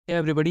Hey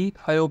everybody,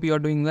 I hope you are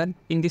doing well.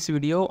 In this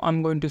video,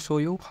 I'm going to show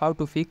you how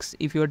to fix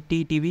if your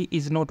teatv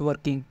is not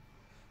working.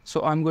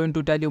 So I'm going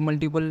to tell you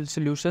multiple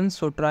solutions,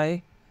 so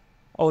try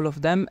all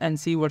of them and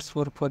see what's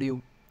work for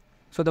you.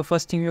 So the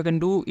first thing you can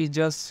do is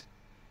just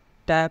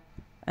tap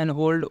and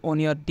hold on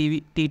your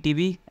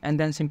teatv and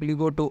then simply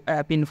go to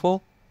app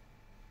info.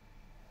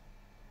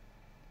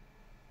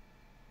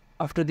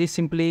 After this,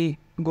 simply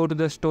go to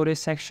the storage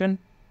section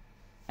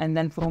and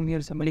then from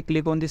here simply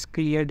click on this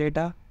clear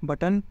data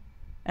button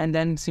and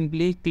then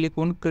simply click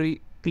on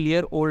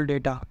clear all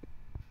data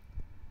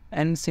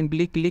and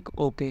simply click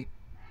OK.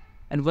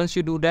 And once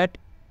you do that,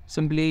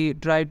 simply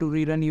try to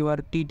rerun your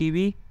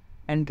teatv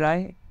and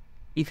try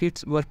if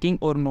it's working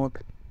or not.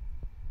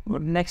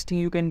 Next thing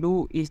you can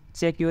do is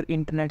check your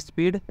internet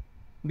speed,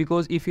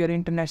 because if your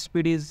internet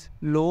speed is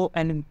low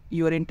and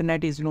your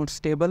internet is not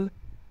stable,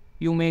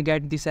 you may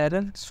get this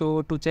error.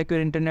 So to check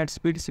your internet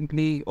speed,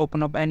 simply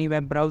open up any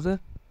web browser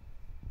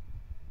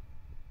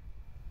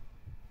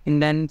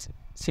and then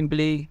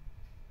simply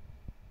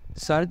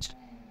search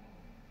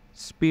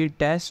speed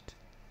test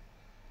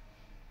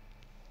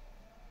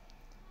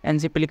and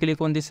simply click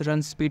on this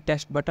run speed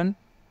test button.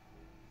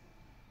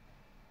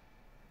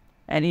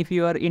 And if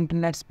your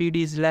internet speed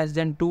is less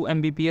than 2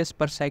 Mbps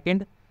per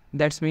second,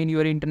 that's mean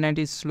your internet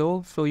is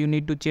slow, so you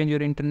need to change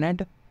your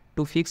internet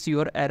to fix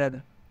your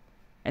error.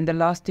 And the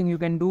last thing you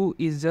can do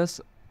is just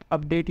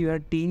update your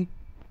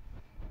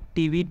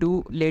TV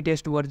to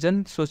latest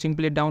version. So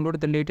simply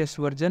download the latest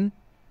version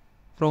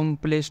from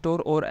Play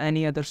Store or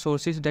any other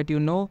sources that you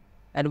know,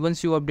 and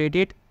once you update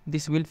it,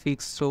 this will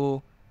fix.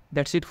 So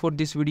that's it for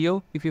this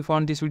video. If you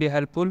found this video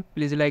helpful,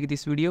 please like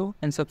this video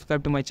and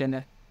subscribe to my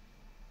channel.